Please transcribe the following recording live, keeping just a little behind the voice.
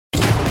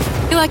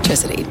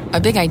electricity, a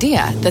big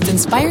idea that's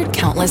inspired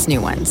countless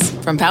new ones.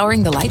 From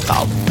powering the light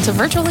bulb to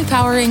virtually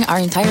powering our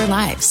entire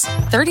lives.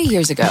 30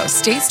 years ago,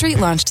 State Street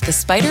launched the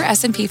SPDR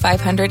S&P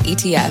 500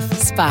 ETF,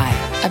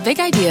 SPY. A big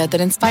idea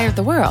that inspired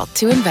the world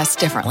to invest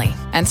differently.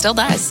 And still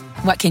does.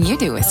 What can you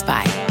do with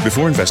SPY?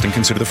 Before investing,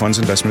 consider the fund's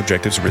investment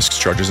objectives, risks,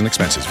 charges, and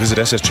expenses. Visit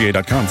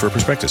ssga.com for a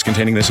prospectus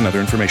containing this and other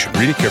information.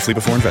 Read it carefully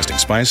before investing.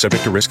 SPY is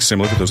subject to risks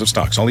similar to those of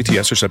stocks. All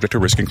ETFs are subject to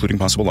risk, including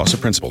possible loss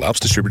of principal. Alps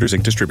Distributors,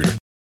 Inc. Distributor.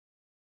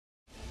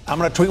 I'm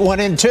going to tweet one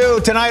in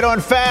too. Tonight on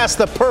Fast,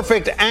 the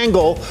perfect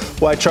angle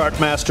why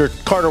chartmaster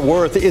Carter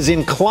Worth is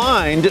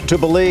inclined to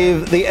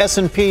believe the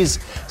S&P's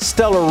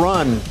stellar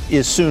run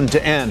is soon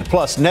to end.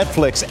 Plus,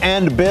 Netflix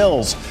and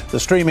Bills, the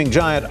streaming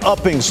giant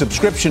upping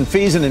subscription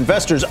fees and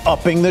investors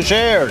upping the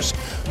shares.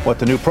 What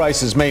the new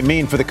prices may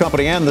mean for the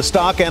company and the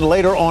stock, and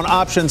later on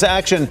options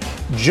action,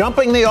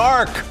 jumping the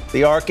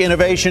ARK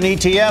Innovation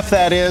ETF,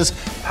 that is,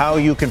 how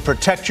you can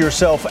protect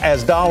yourself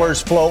as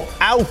dollars flow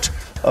out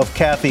of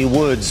Cathie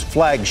Wood's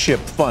flagship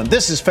fund.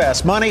 This is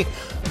Fast Money.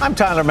 I'm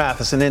Tyler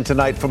Mathisen, in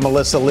tonight for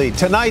Melissa Lee.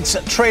 Tonight's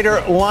trader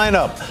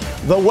lineup: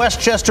 the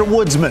Westchester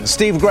Woodsman,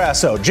 Steve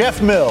Grasso,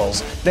 Jeff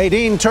Mills,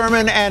 Nadine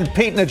Turman, and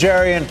Pete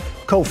Najarian,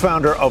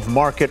 co-founder of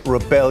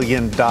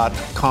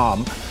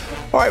MarketRebellion.com.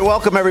 All right,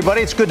 welcome,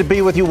 everybody. It's good to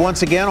be with you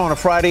once again on a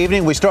Friday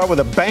evening. We start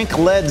with a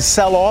bank-led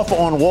sell-off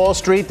on Wall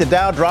Street, the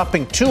Dow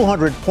dropping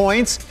 200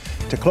 points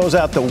to close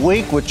out the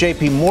week, with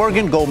J.P.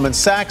 Morgan, Goldman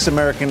Sachs,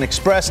 American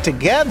Express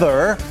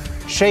together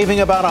shaving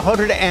about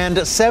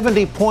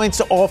 170 points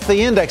off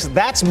the index.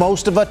 That's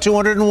most of a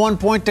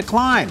 201-point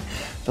decline.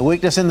 The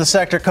weakness in the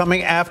sector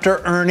coming after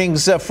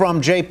earnings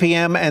from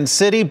JPM and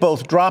Citi,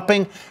 both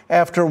dropping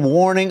after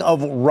warning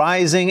of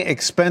rising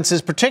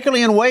expenses,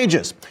 particularly in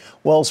wages.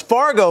 Wells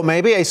Fargo,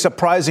 maybe a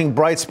surprising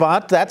bright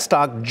spot, that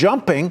stock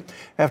jumping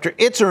after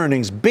its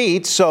earnings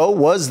beat. So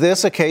was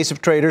this a case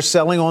of traders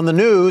selling on the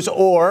news,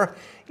 or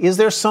is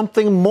there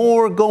something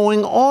more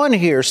going on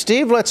here?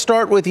 Steve, let's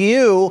start with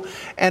you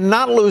and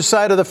not lose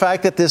sight of the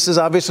fact that this is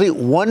obviously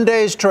one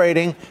day's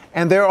trading,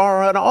 and there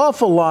are an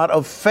awful lot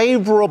of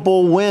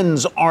favorable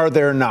winds, are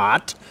there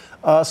not,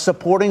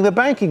 supporting the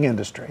banking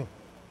industry?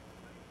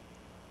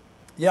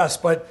 Yes,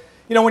 but,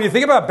 when you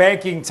think about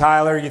banking,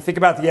 Tyler, you think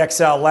about the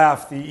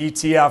XLF, the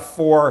ETF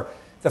for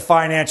the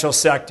financial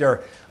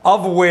sector,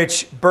 of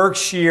which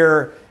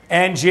Berkshire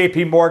and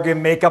JP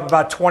Morgan make up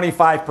about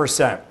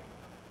 25%.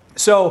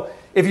 So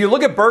if you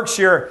look at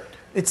Berkshire,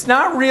 it's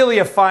not really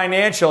a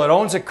financial. It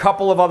owns a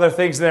couple of other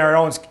things in there. It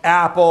owns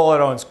Apple.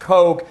 It owns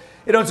Coke.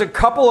 It owns a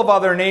couple of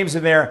other names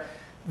in there.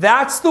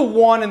 That's the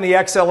one in the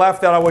XLF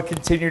that I would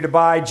continue to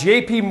buy.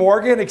 JP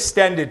Morgan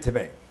extended to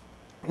me.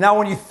 Now,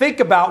 when you think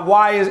about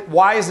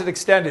why is it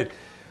extended,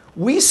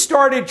 we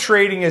started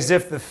trading as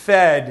if the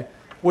Fed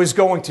was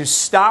going to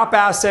stop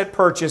asset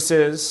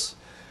purchases,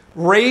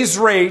 raise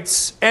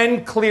rates,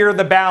 and clear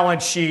the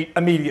balance sheet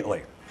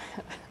immediately.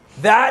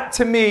 That,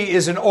 to me,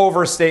 is an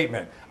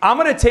overstatement. I'm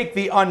going to take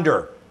the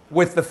under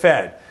with the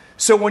Fed.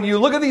 So when you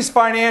look at these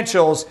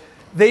financials,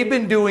 they've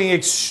been doing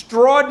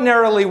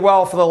extraordinarily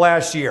well for the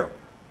last year.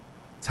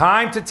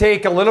 Time to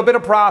take a little bit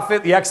of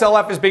profit. The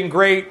XLF has been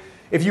great.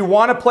 If you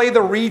want to play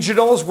the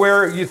regionals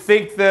where you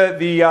think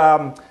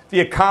the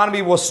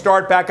economy will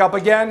start back up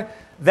again,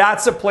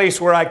 that's a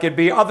place where I could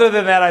be. Other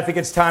than that, I think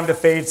it's time to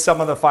fade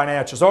some of the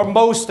financials or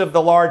most of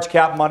the large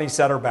cap money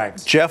center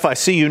banks. Jeff, I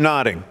see you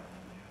nodding.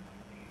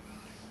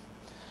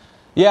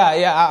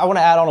 Yeah, I want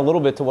to add on a little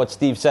bit to what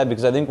Steve said,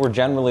 because I think we're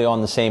generally on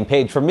the same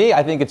page. For me,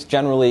 I think it's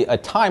generally a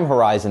time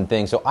horizon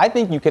thing. So I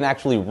think you can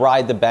actually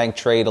ride the bank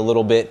trade a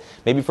little bit,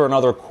 maybe for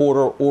another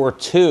quarter or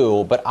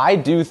two. But I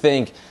do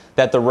think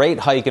that the rate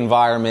hike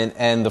environment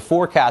and the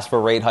forecast for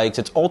rate hikes,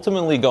 it's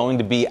ultimately going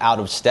to be out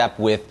of step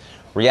with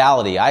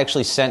reality. I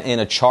actually sent in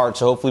a chart,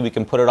 so hopefully we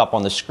can put it up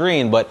on the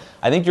screen, but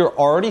I think you're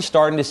already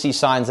starting to see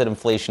signs that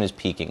inflation is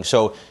peaking.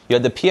 So you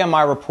had the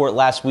PMI report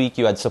last week,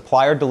 you had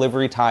supplier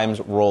delivery times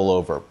roll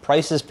over,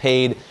 prices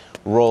paid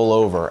roll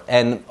over,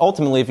 and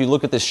ultimately, if you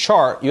look at this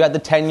chart, you had the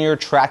 10-year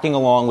tracking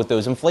along with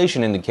those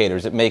inflation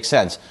indicators. It makes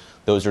sense.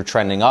 Those are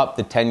trending up,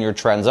 the 10-year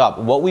trends up.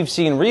 What we've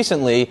seen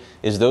recently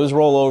is those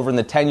roll over and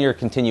the 10-year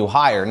continue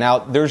higher. Now,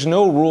 there's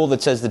no rule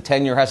that says the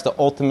 10-year has to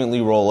ultimately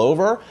roll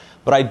over,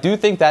 but I do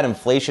think that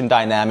inflation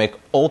dynamic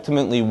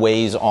ultimately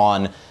weighs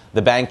on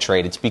the bank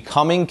trade. It's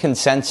becoming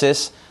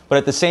consensus, but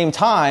at the same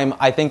time,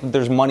 I think that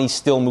there's money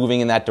still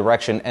moving in that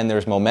direction and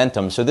there's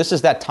momentum. So this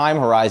is that time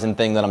horizon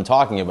thing that I'm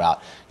talking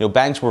about.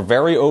 Banks were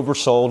very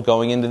oversold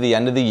going into the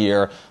end of the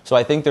year, so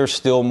I think there's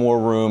still more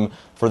room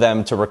for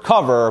them to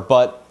recover.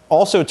 But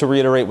also, to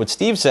reiterate what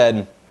Steve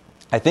said,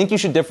 I think you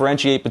should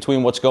differentiate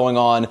between what's going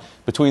on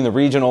between the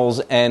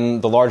regionals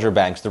and the larger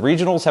banks. The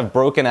regionals have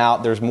broken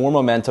out. There's more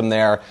momentum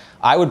there.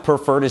 I would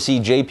prefer to see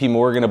JP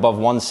Morgan above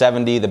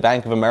 170, the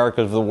Bank of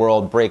America of the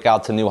world break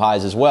out to new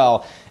highs as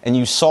well. And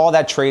you saw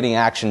that trading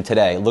action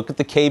today. Look at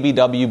the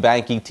KBW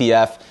Bank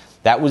ETF.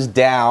 that was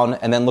down.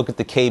 And then look at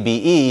the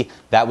KBE,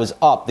 that was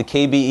up. The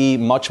KBE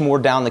much more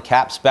down the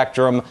cap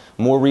spectrum,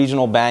 more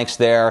regional banks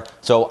there.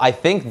 So I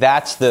think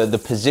that's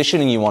the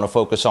positioning you want to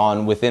focus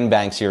on within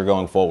banks here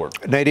going forward.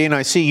 Nadine,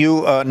 I see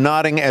you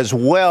nodding as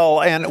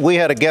well. And we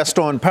had a guest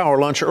on Power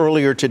Lunch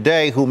earlier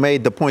today who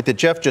made the point that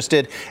Jeff just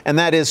did, and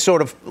that is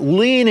sort of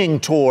leaning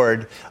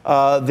toward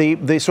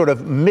the sort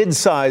of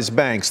mid-sized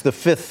banks, the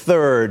Fifth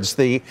Thirds,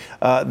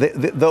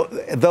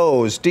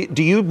 those.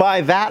 Do you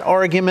buy that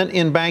argument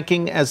in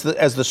banking as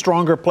the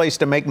stronger place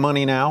to make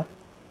money now?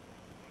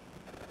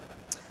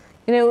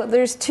 You know,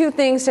 there's two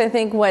things to, I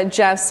think, what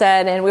Jeff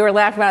said, and we were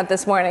laughing about it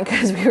this morning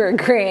because we were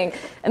agreeing.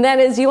 And that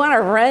is, you want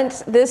to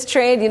rent this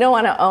trade, you don't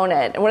want to own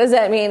it. What does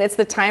that mean? It's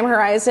the time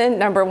horizon,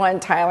 number one,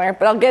 Tyler.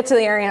 But I'll get to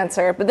your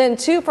answer. But then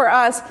two, for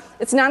us,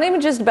 it's not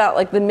even just about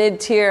like the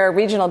mid-tier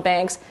regional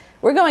banks.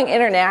 We're going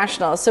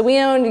international. So we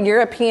own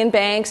European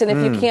banks, and if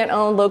you can't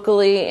own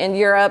locally in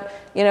Europe,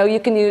 you know, you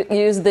can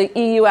use the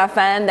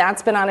EUFN.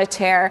 That's been on a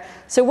tear.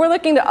 So we're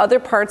looking to other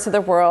parts of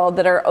the world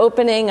that are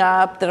opening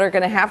up, that are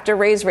going to have to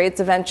raise rates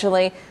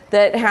eventually,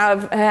 that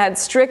have had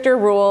stricter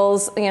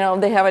rules. You know,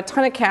 they have a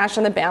ton of cash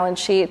on the balance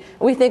sheet.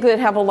 We think that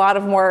have a lot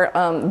of more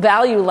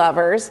value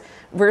levers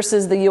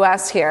versus the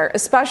U.S. here,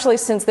 especially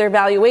since their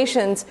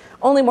valuations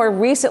only more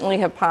recently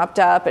have popped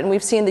up, and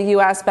we've seen the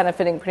U.S.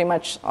 benefiting pretty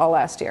much all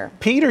last year.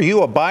 Pete, are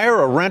you a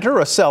buyer, a renter,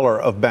 a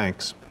seller of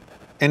banks?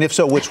 And if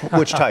so, which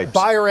types?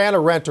 Buyer and a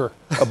renter.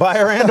 A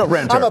buyer and a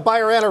renter. I'm a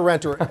buyer and a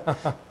renter.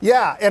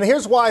 Yeah, and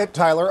here's why,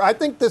 Tyler. I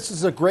think this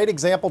is a great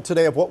example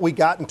today of what we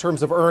got in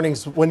terms of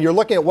earnings when you're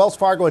looking at Wells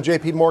Fargo and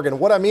JP Morgan.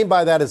 What I mean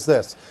by that is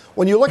this.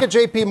 When you look at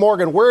JP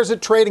Morgan, where is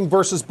it trading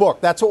versus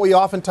book? That's what we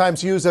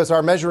oftentimes use as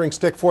our measuring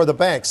stick for the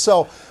banks.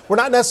 So we're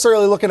not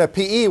necessarily looking at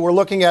PE. We're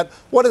looking at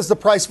what is the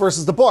price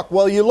versus the book.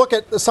 Well, you look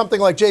at something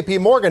like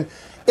JP Morgan,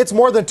 it's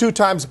more than 2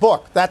 times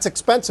book. That's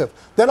expensive.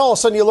 Then all of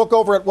a sudden you look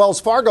over at Wells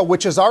Fargo,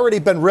 which has already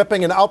been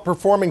ripping and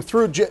outperforming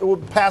through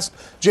past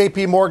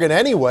JP Morgan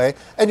anyway,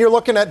 and you're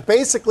looking at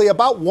basically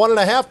about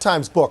 1.5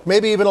 times book,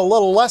 maybe even a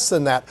little less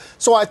than that.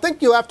 So I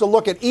think you have to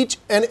look at each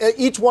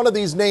one of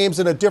these names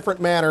in a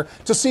different manner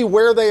to see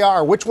where they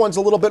are, which one's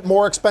a little bit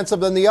more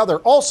expensive than the other.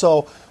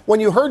 Also, when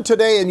you heard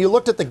today and you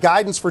looked at the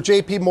guidance for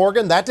JP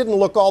Morgan, that didn't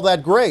look all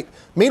that great.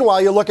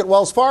 Meanwhile, you look at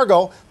Wells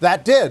Fargo,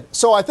 that did.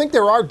 So I think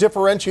there are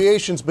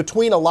differentiations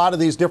between a lot of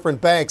these different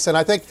banks. And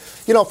I think,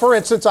 you know, for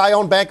instance, I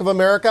own Bank of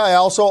America. I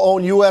also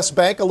own U.S.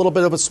 Bank, a little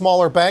bit of a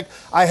smaller bank.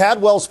 I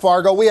had Wells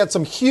Fargo. We had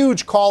some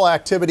huge call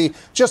activity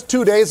just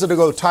 2 days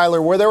ago,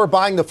 Tyler, where they were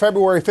buying the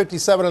February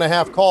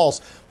 57.5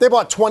 calls. They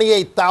bought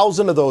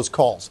 28,000 of those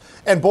calls.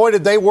 And boy,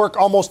 did they work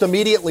almost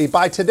immediately.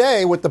 By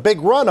today, with the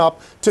big run up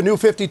to new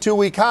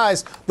 52-week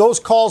highs, those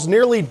calls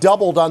nearly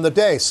doubled on the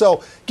day.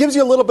 So gives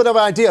you a little bit of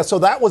an idea. So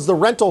that was the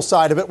rental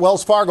side of it.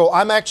 Wells Fargo,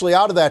 I'm actually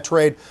out of that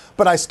trade.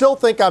 But I still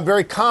think I'm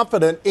very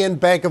confident in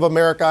Bank of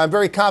America. I'm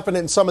very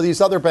confident in some of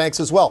these other banks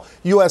as well.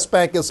 U.S.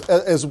 Bank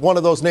is one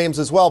of those names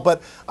as well.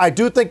 But I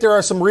do think there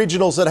are some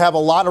regionals that have a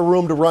lot of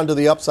room to run to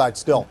the upside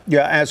still.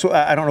 Yeah,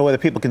 I don't know whether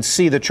people can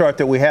see the chart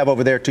that we have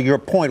over there. To your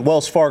point,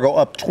 Wells Fargo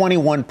up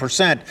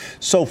 21%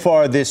 so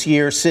far this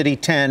year. Citi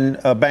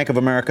 10, Bank of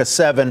America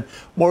 7,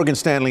 Morgan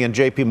Stanley and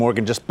JP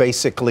Morgan just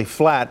basically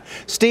flat.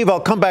 Steve, I'll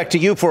come back to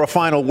you for a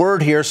final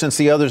word here since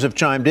the others have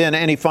chimed in.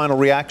 Any final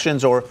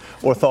reactions or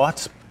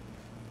thoughts?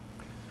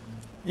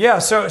 Yeah,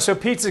 so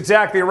Pete's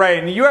exactly right.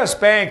 In the U.S.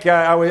 Bank,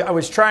 I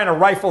was trying to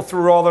rifle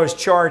through all those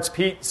charts.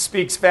 Pete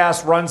speaks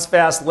fast, runs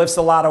fast, lifts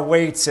a lot of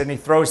weights, and he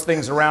throws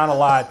things around a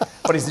lot.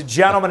 But he's a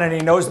gentleman, and he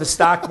knows the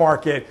stock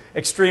market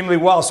extremely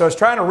well. So I was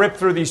trying to rip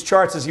through these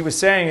charts as he was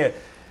saying it.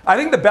 I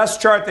think the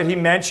best chart that he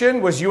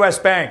mentioned was U.S.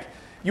 Bank.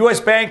 U.S.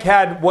 Bank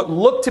had what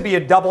looked to be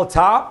a double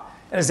top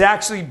and is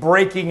actually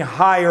breaking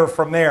higher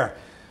from there.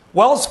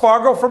 Wells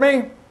Fargo, for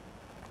me,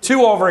 too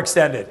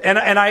overextended. And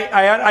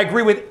I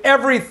agree with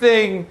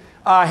everything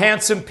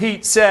Handsome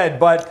Pete said,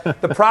 but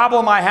the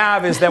problem I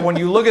have is that when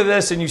you look at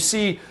this and you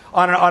see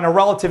on a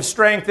relative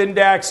strength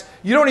index,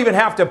 you don't even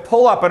have to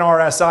pull up an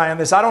RSI on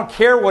this. I don't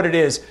care what it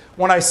is.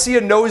 When I see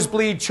a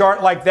nosebleed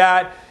chart like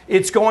that,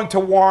 it's going to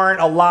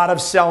warrant a lot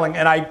of selling,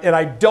 and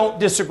I don't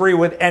disagree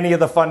with any of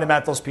the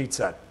fundamentals Pete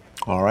said.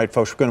 All right,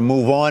 folks, we're going to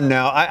move on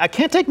now. I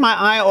can't take my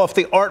eye off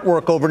the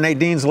artwork over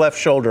Nadine's left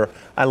shoulder.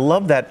 I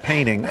love that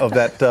painting of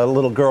that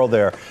little girl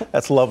there.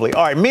 That's lovely.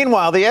 All right,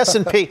 meanwhile, the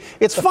S&P,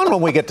 it's fun when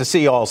we get to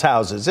see y'all's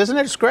houses, isn't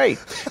it? It's great.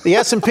 The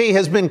S&P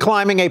has been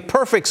climbing a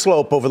perfect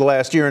slope over the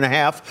last year and a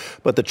half,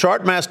 but the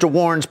chart master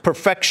warns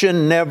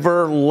perfection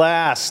never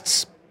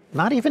lasts.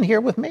 Not even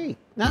here with me.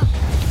 No.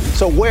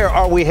 So where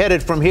are we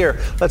headed from here?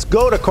 Let's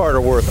go to Carter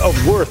Worth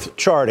of Worth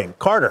Charting.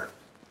 Carter.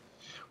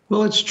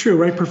 Well, it's true,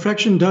 right?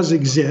 Perfection does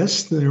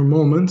exist. There are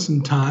moments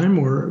in time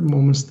or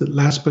moments that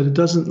last, but it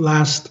doesn't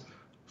last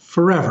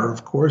forever,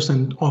 of course,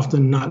 and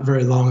often not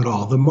very long at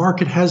all. The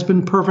market has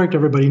been perfect.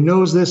 Everybody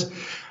knows this.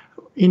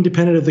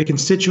 Independent of the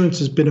constituents,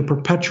 has been a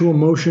perpetual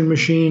motion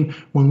machine.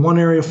 When one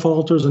area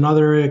falters,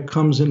 another area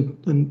comes in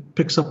and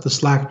picks up the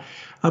slack.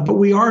 But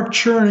we are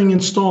churning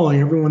and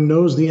stalling. Everyone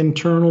knows the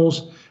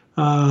internals.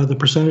 the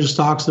percentage of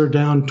stocks that are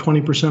down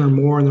 20% or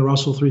more in the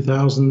Russell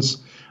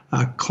 3000s,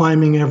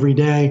 climbing every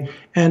day.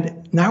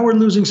 And now we're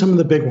losing some of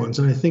the big ones.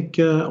 And I think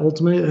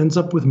ultimately it ends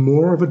up with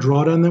more of a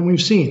drawdown than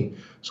we've seen.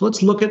 So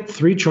let's look at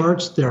 3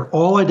 charts. They're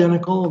all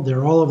identical.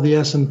 They're all of the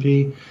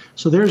S&P.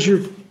 So there's your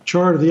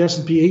chart of the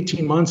S&P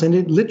 18 months, and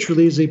it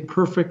literally is a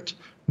perfect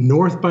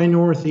north by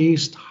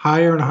northeast,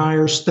 higher and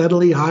higher,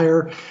 steadily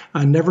higher,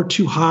 never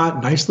too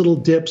hot, nice little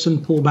dips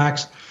and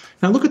pullbacks.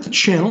 Now look at the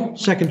channel,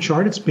 second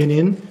chart. It's been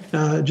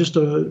in just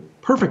a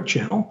perfect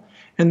channel.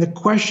 And the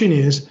question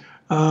is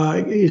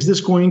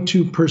this going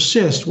to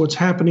persist? What's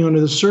happening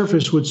under the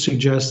surface would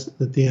suggest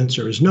that the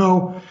answer is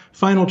no.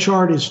 Final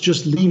chart is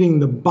just leaving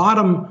the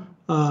bottom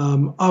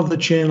of the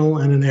channel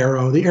and an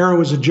arrow. The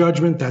arrow is a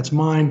judgment. That's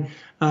mine.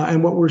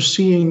 And what we're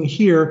seeing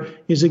here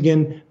is,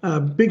 again,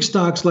 big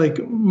stocks like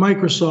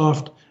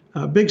Microsoft,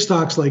 big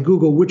stocks like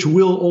Google, which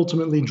will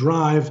ultimately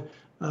drive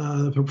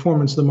the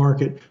performance of the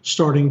market,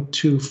 starting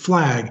to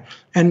flag.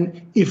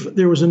 And if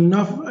there was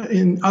enough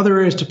in other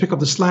areas to pick up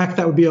the slack,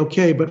 that would be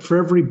okay. But for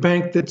every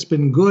bank that's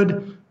been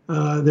good,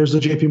 there's a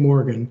JP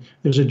Morgan,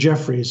 there's a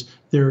Jefferies,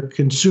 there are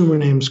consumer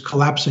names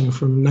collapsing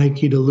from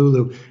Nike to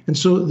Lulu. And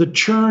so the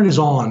churn is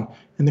on.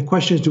 And the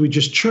question is, do we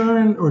just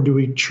churn or do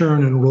we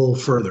churn and roll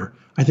further?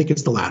 I think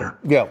it's the latter.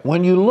 Yeah.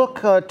 When you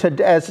look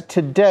as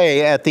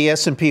today at the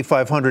S&P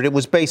 500, it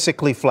was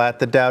basically flat.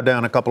 The Dow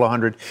down a couple of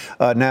hundred.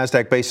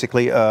 NASDAQ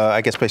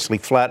basically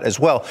flat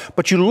as well.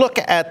 But you look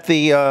at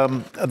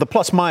the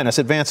plus minus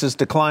advances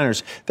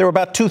decliners. There were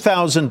about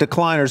 2,000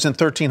 decliners and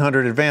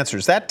 1,300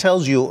 advancers. That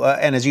tells you,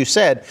 and as you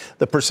said,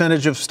 the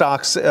percentage of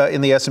stocks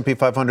in the S&P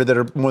 500 that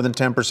are more than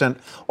 10%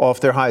 off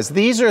their highs.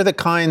 These are the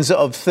kinds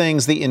of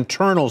things, the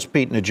internals,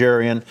 Pete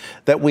Najarian,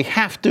 that we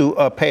have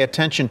to pay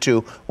attention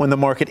to when the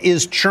market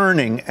is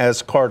churning,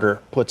 as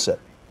Carter puts it.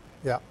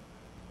 Yeah.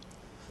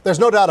 There's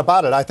no doubt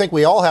about it. I think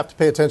we all have to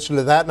pay attention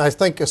to that. And I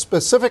think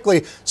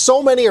specifically,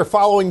 so many are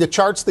following the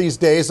charts these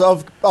days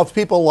of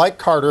people like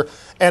Carter,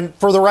 and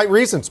for the right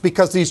reasons,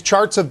 because these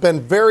charts have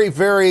been very,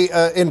 very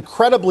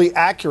incredibly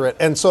accurate.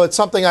 And so it's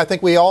something I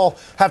think we all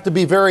have to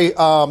be very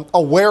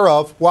aware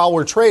of while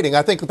we're trading.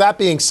 I think that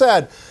being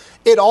said,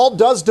 it all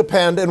does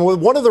depend, and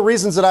one of the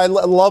reasons that I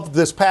loved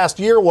this past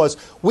year was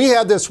we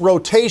had this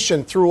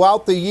rotation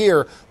throughout the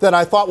year that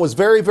I thought was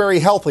very, very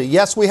healthy.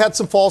 Yes, we had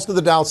some falls to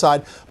the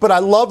downside, but I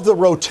loved the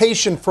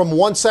rotation from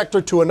one sector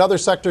to another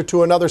sector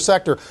to another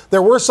sector.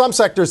 There were some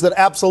sectors that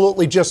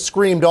absolutely just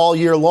screamed all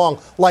year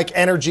long, like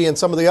energy and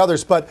some of the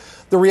others, but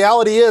the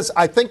reality is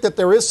I think that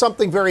there is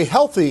something very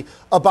healthy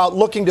about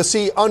looking to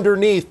see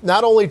underneath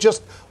not only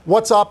just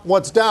what's up,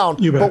 what's down,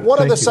 but what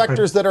are the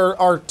sectors that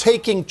are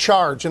taking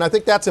charge? And I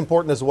think that's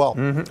important as well.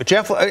 Mm-hmm.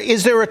 Jeff,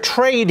 is there a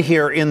trade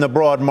here in the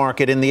broad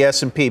market in the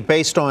S&P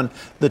based on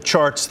the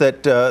charts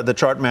that the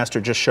chart master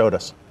just showed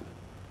us?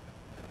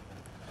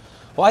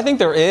 Well, I think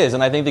there is,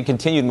 and I think the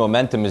continued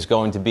momentum is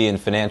going to be in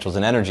financials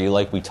and energy,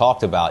 like we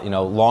talked about. You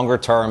know, longer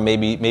term,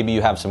 maybe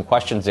you have some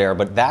questions there,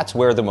 but that's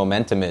where the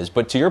momentum is.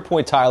 But to your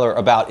point, Tyler,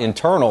 about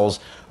internals,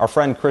 our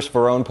friend Chris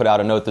Verone put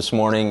out a note this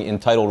morning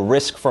entitled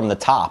 "Risk from the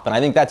Top," and I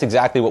think that's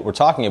exactly what we're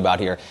talking about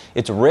here.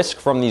 It's risk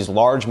from these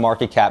large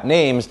market cap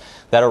names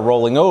that are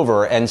rolling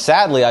over. And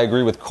sadly, I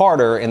agree with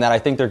Carter in that I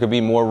think there could be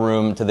more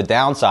room to the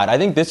downside. I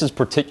think this is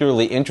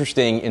particularly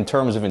interesting in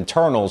terms of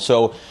internals.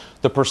 So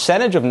the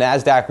percentage of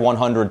NASDAQ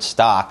 100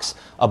 stocks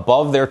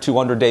above their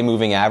 200-day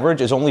moving average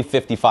is only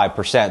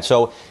 55%.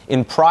 So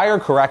in prior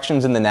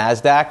corrections in the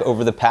NASDAQ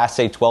over the past,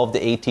 say, 12 to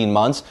 18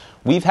 months,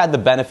 we've had the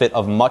benefit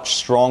of much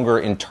stronger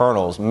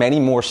internals, many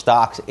more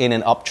stocks in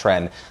an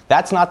uptrend.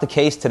 That's not the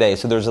case today,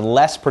 so there's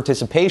less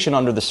participation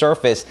under the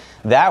surface.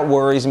 That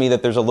worries me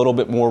that there's a little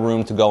bit more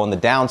room to go on the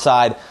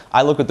downside.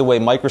 I look at the way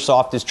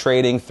Microsoft is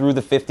trading through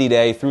the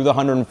 50-day, through the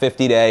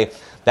 150-day.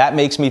 That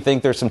makes me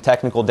think there's some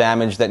technical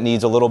damage that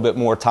needs a little bit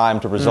more time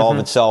to resolve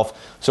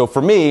itself. So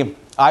for me,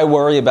 I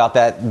worry about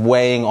that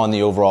weighing on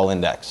the overall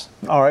index.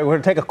 All right, we're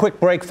going to take a quick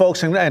break,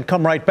 folks, and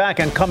come right back.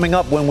 And coming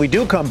up, when we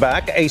do come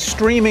back, a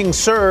streaming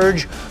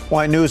surge.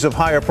 Why news of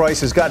higher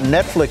prices got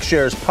Netflix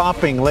shares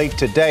popping late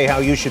today. How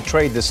you should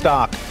trade the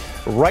stock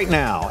right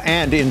now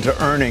and into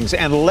earnings.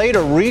 And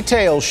later,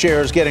 retail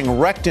shares getting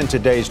wrecked in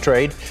today's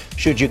trade.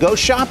 Should you go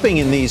shopping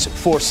in these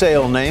for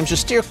sale names?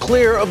 Just steer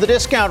clear of the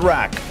discount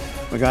rack.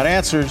 We got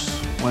answers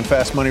when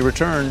Fast Money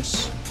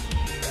returns.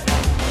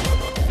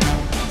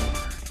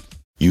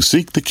 You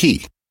seek the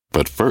key,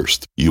 but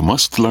first, you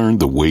must learn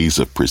the ways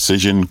of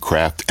precision,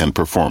 craft, and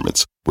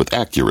performance with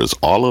Acura's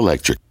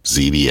all-electric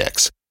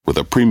ZDX. With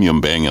a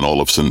premium Bang &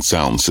 Olufsen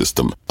sound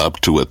system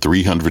up to a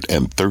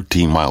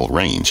 313-mile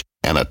range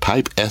and a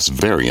Type S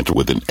variant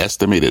with an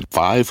estimated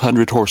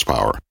 500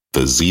 horsepower,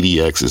 the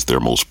ZDX is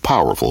their most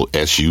powerful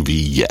SUV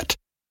yet.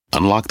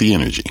 Unlock the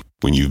energy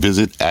when you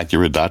visit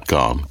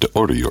Acura.com to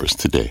order yours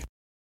today.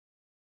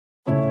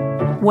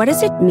 What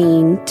does it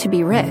mean to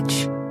be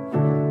rich?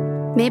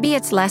 Maybe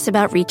it's less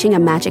about reaching a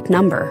magic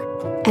number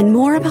and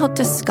more about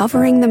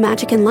discovering the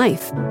magic in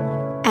life.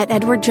 At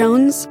Edward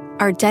Jones,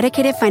 Our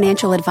dedicated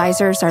financial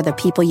advisors are the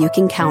people you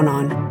can count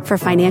on for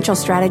financial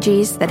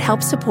strategies that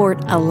help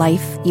support a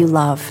life you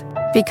love.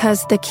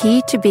 Because the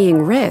key to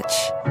being rich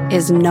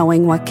is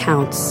knowing what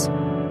counts.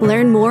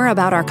 Learn more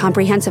about our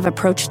comprehensive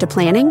approach to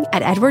planning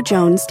at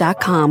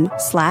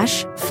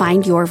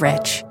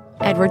edwardjones.com/findyourrich.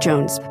 Edward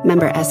Jones,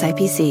 member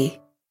SIPC.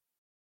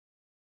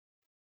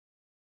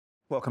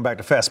 Welcome back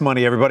to Fast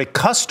Money, everybody.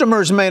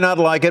 Customers may not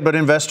like it, but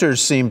investors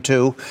seem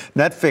to.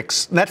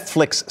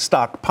 Netflix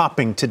stock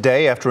popping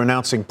today after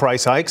announcing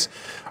price hikes.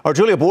 Our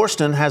Julia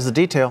Boorstin has the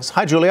details.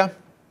 Hi, Julia.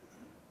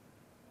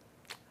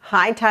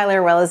 Hi,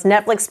 Tyler. Well, as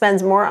Netflix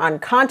spends more on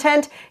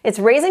content, it's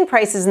raising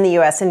prices in the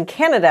U.S. and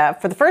Canada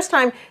for the first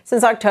time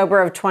since October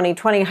of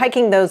 2020,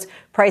 hiking those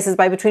prices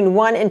by between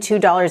 $1 and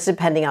 $2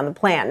 depending on the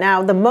plan.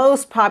 Now, the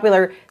most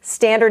popular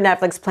standard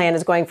Netflix plan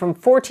is going from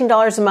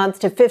 $14 a month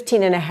to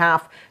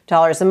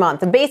 $15.50 a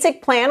month. The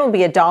basic plan will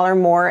be $1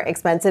 more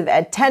expensive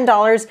at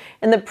 $10,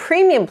 and the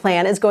premium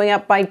plan is going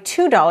up by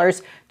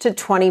 $2 to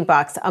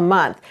 $20 a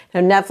month. Now,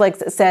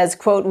 Netflix says,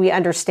 quote, "We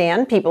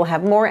understand people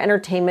have more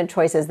entertainment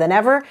choices than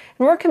ever,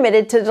 and we're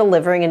committed to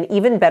delivering an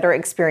even better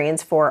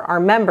experience for our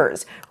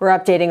members. We're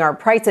updating our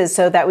prices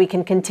so that we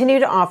can continue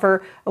to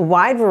offer a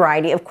wide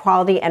variety of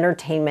quality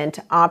entertainment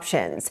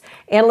options."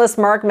 Analyst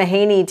Mark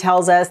Mahaney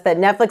tells us that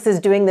Netflix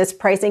is doing this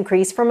price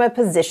increase from a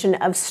position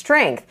of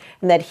strength,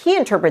 and that he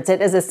interprets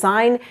it as a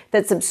sign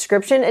that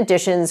subscription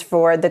additions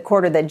for the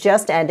quarter that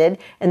just ended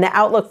and the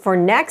outlook for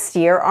next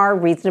year are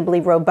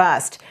reasonably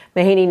robust.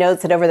 Mahaney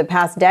notes that over the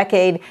past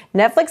decade,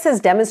 Netflix has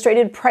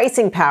demonstrated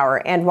pricing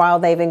power, and while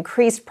they've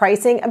increased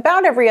pricing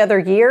about every other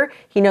year,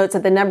 he notes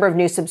that the number of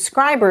new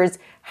subscribers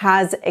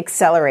has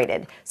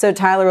accelerated. So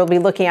Tyler will be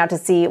looking out to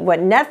see what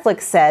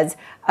Netflix says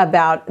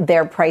about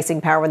their pricing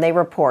power when they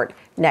report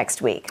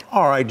next week.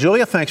 All right,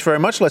 Julia, thanks very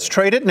much. Let's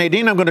trade it.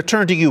 Nadine, I'm going to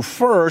turn to you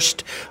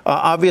first.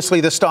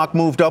 Obviously, the stock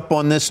moved up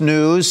on this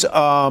news.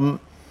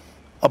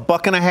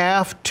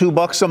 $1.50,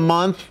 $2 a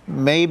month.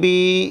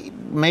 Maybe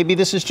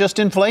this is just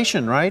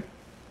inflation, right?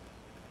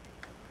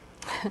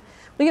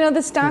 Well,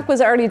 the stock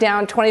was already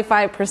down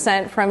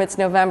 25% from its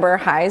November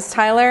highs,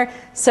 Tyler.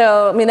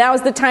 So, that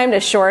was the time to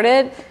short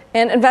it.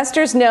 And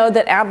investors know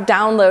that app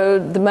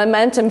download, the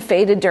momentum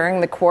faded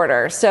during the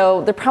quarter.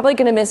 So they're probably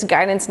going to miss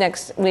guidance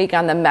next week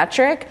on the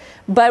metric.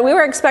 But we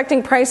were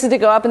expecting prices to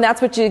go up, and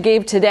that's what you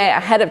gave today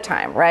ahead of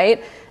time,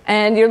 right?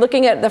 And you're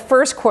looking at the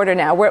first quarter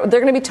now, where they're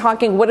going to be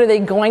talking, what are they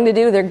going to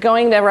do? They're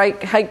going to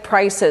hike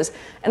prices.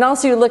 And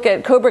also you look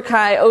at Cobra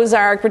Kai,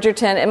 Ozark,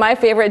 Bridgerton, and my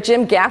favorite,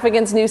 Jim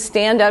Gaffigan's new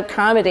stand-up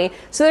comedy.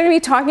 So they're going to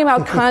be talking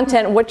about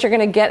content, what you're going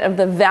to get of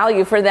the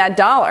value for that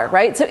dollar,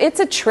 right? So it's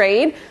a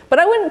trade, but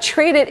I wouldn't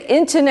trade it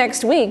into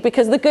next week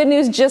because the good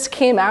news just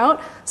came out.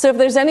 So if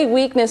there's any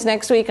weakness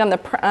next week on the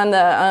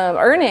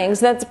earnings,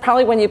 that's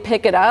probably when you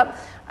pick it up.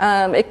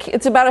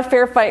 It's about a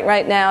fair fight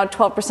right now,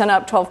 12%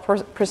 up,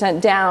 12%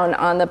 down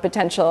on the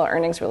potential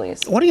earnings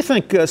release. What do you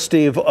think,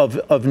 Steve,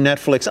 of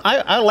Netflix?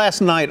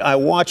 Last night I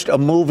watched a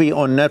movie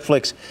on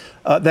Netflix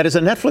that is a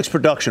Netflix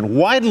production,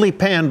 widely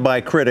panned by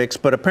critics,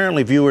 but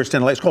apparently viewers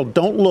tend to like. It's called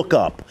Don't Look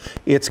Up.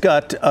 It's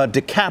got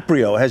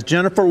DiCaprio, it has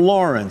Jennifer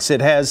Lawrence, it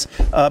has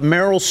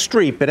Meryl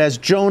Streep, it has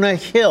Jonah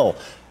Hill.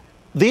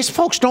 These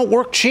folks don't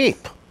work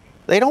cheap.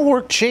 They don't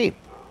work cheap.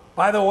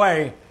 By the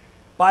way,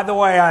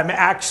 I'm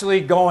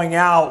actually going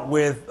out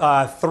with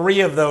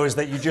 3 of those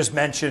that you just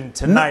mentioned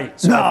tonight.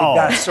 So I think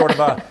that's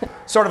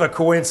sort of a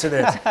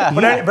coincidence.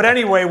 But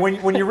anyway,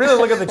 when you really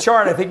look at the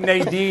chart, I think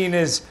Nadine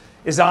is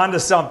onto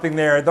something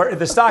there.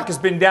 The stock has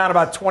been down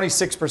about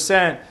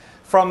 26%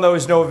 from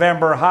those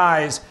November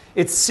highs.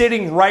 It's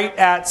sitting right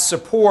at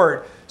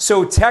support.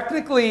 So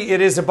technically, it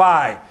is a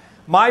buy.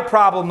 My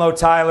problem, though,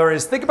 Tyler,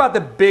 is think about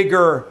the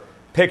bigger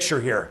picture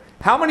here.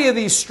 How many of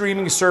these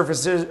streaming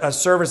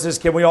services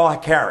can we all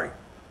carry?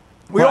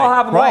 We all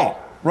have them all.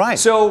 Right.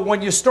 So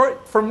when you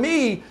start, for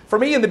me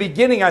in the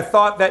beginning, I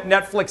thought that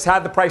Netflix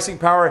had the pricing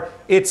power.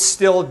 It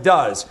still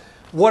does.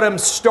 What I'm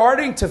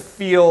starting to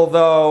feel,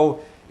 though,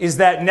 is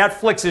that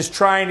Netflix is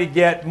trying to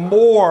get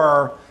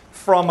more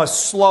from a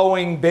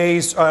slowing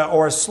base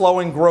or a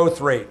slowing growth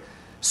rate.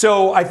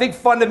 So I think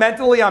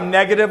fundamentally I'm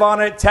negative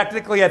on it.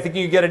 Technically, I think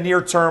you get a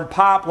near-term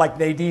pop, like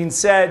Nadine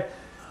said.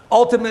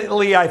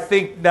 Ultimately, I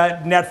think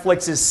that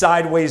Netflix is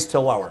sideways to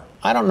lower.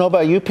 I don't know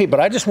about you, Pete, but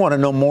I just want to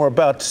know more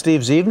about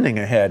Steve's evening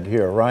ahead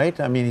here, right?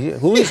 I mean,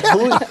 who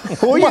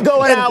are you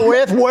going out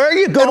with? Where are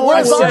you going?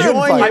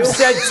 I've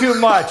said too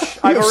much.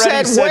 You've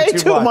said way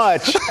too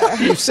much.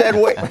 You've said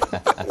way.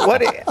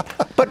 What?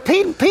 But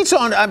Pete's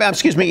on.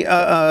 Excuse me.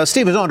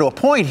 Steve is on to a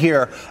point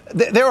here.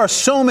 There are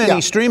so many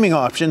streaming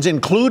options,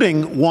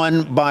 including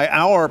one by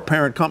our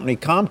parent company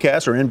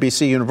Comcast or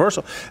NBC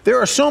Universal. There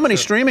are so many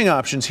streaming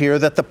options here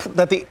that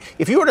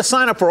if you were to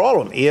sign up for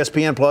all of them,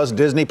 ESPN Plus,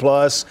 Disney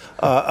Plus,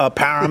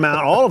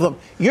 Paramount, all of them,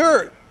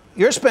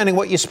 you're spending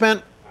what you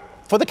spent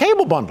for the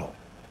cable bundle.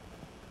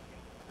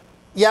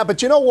 Yeah,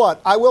 but you know what?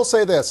 I will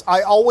say this.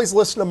 I always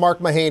listen to Mark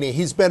Mahaney.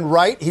 He's been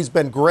right. He's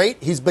been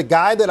great. He's the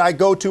guy that I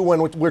go to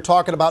when we're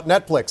talking about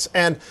Netflix.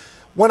 And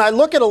when I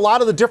look at a lot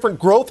of the different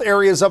growth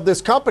areas of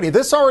this company,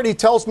 this already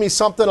tells me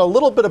something, a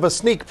little bit of a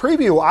sneak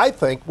preview, I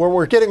think, where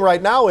we're getting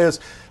right now is,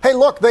 hey,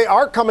 look, they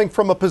are coming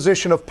from a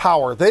position of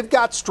power. They've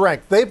got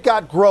strength. They've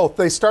got growth.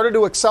 They started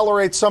to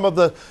accelerate some of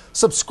the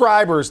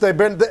subscribers.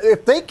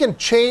 If they can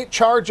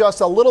charge us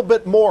a little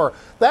bit more,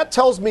 that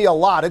tells me a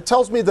lot. It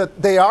tells me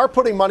that they are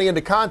putting money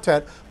into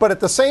content, but at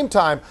the same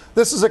time,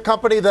 this is a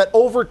company that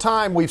over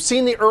time, we've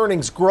seen the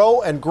earnings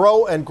grow and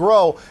grow and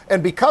grow.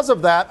 And because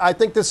of that, I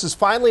think this is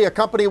finally a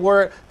company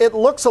where it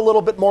looks a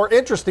little bit more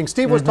interesting.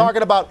 Steve was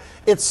talking about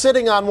it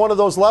sitting on one of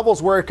those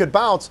levels where it could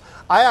bounce.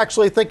 I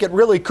actually think it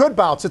really could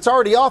bounce. It's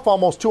already off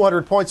almost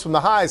 200 points from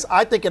the highs.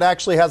 I think it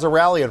actually has a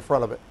rally in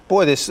front of it.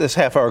 Boy, this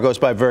half hour goes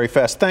by very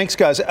fast. Thanks,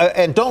 guys.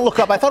 And don't look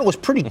up. I thought it was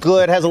pretty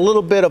good. Has a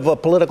little bit of a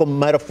political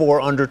metaphor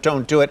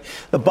undertone to it.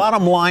 The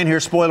bottom line here,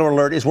 spoiler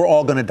alert, is we're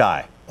all going to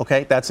die.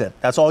 Okay, that's it.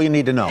 That's all you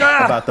need to know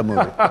about the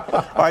movie.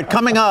 All right,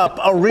 coming up,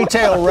 a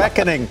retail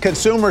reckoning.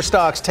 Consumer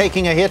stocks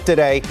taking a hit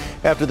today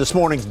after this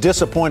morning's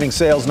disappointing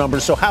sales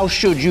numbers. So how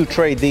should you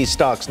trade these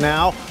stocks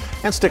now?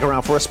 And stick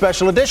around for a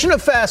special edition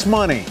of Fast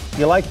Money.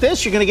 You like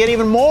this? You're going to get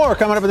even more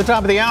coming up at the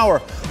top of the hour.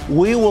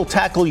 We will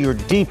tackle your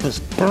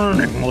deepest,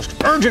 burning,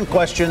 most urgent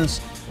questions.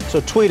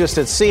 So tweet us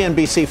at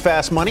CNBC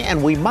Fast Money,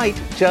 and we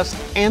might just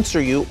answer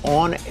you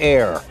on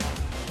air.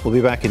 We'll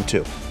be back in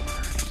 2.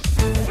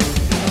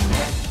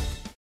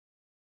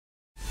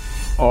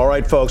 All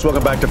right, folks,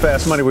 welcome back to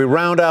Fast Money. We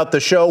round out the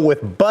show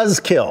with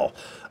Buzzkill,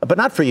 but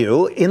not for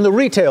you, in the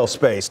retail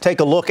space.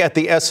 Take a look at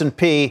the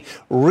S&P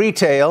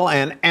Retail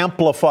and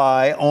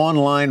Amplify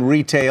online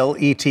retail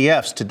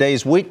ETFs.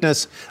 Today's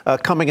weakness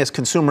coming as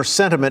consumer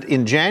sentiment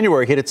in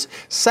January hit its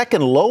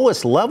second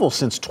lowest level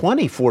since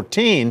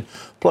 2014.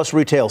 Plus,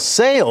 retail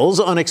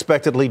sales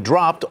unexpectedly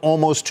dropped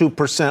almost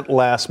 2%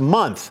 last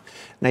month.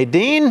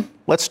 Nadine,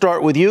 let's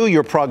start with you.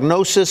 Your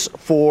prognosis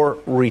for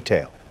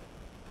retail.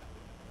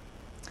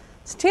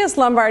 T.S.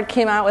 Lombard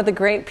came out with a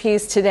great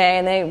piece today,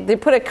 and they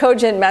put a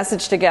cogent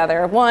message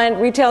together. One,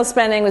 retail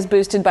spending was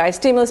boosted by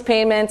stimulus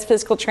payments,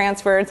 fiscal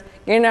transfers.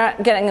 You're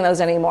not getting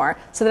those anymore.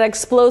 So that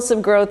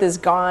explosive growth is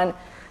gone.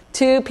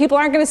 2, people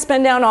aren't going to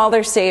spend down all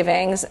their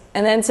savings.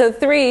 And then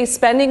 3,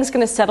 spending is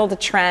going to settle to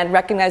trend,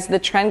 recognize the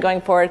trend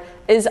going forward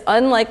is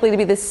unlikely to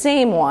be the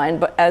same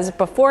one as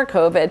before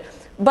COVID,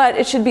 but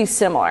it should be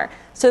similar.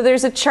 So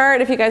there's a chart,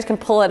 if you guys can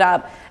pull it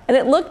up, and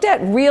it looked at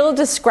real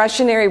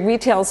discretionary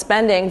retail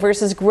spending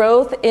versus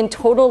growth in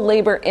total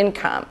labor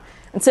income.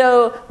 And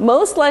so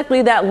most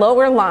likely that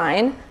lower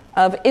line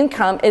of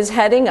income is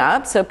heading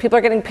up. So people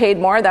are getting paid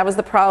more. That was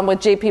the problem with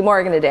JP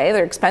Morgan today.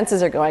 Their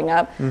expenses are going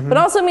up. But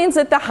also means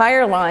that the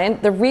higher line,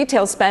 the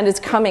retail spend, is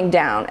coming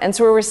down. And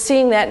so we're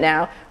seeing that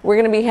now. We're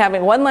going to be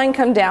having one line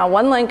come down,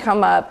 one line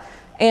come up.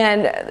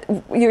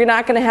 And you're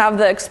not going to have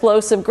the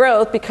explosive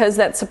growth because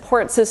that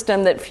support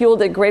system that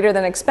fueled it greater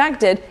than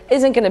expected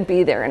isn't going to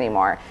be there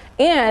anymore.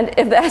 And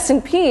if the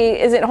S&P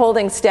isn't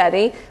holding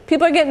steady,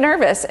 people are getting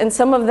nervous. And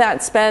some of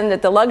that spend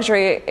at the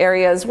luxury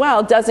area as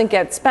well doesn't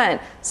get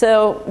spent.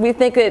 So we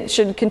think it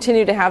should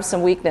continue to have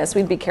some weakness.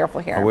 We'd be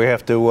careful here. We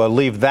have to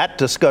leave that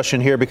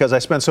discussion here because I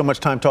spent so much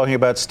time talking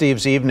about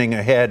Steve's evening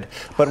ahead.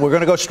 But we're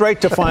going to go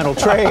straight to final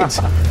trades.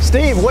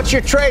 Steve, what's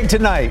your trade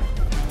tonight?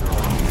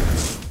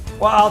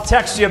 Well, I'll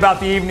text you about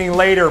the evening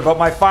later, but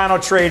my final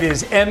trade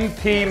is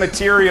MP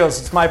Materials.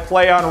 It's my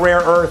play on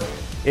rare earth.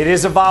 It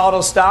is a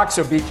volatile stock,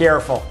 so be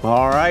careful.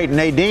 All right,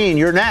 Nadine,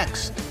 you're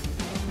next.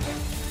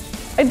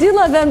 I do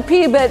love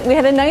MP, but we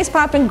had a nice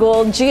pop in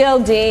gold.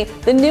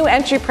 GLD, the new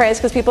entry price,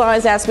 because people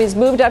always ask me, is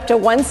moved up to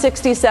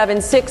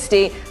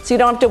 $167.60, so you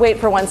don't have to wait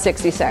for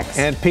 $166.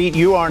 And Pete,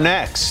 you are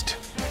next.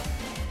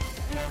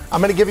 I'm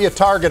going to give you a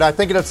target. I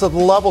think it's at the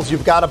levels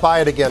you've got to buy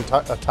it again,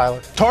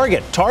 Tyler.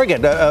 Target.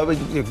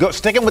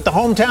 Sticking with the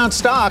hometown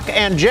stock.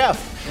 And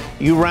Jeff,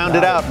 you round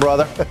it out,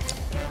 brother.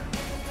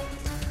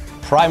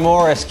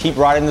 Primoris, keep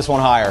riding this one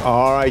higher.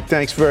 All right,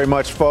 thanks very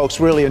much, folks.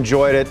 Really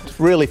enjoyed it.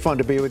 Really fun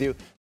to be with you.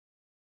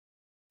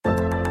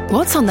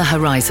 What's on the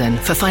horizon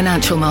for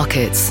financial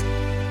markets?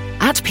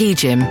 At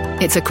PGIM,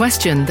 it's a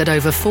question that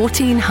over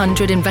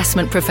 1,400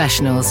 investment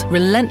professionals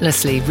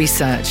relentlessly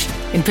research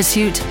in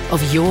pursuit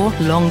of your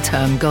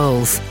long-term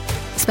goals.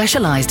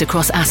 Specialized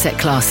across asset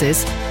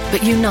classes,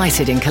 but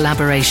united in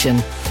collaboration,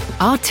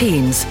 our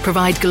teams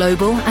provide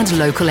global and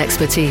local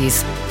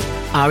expertise.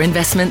 Our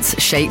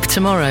investments shape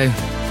tomorrow,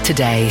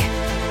 today.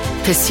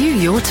 Pursue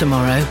your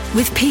tomorrow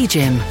with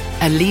PGIM,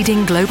 a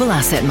leading global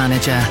asset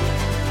manager.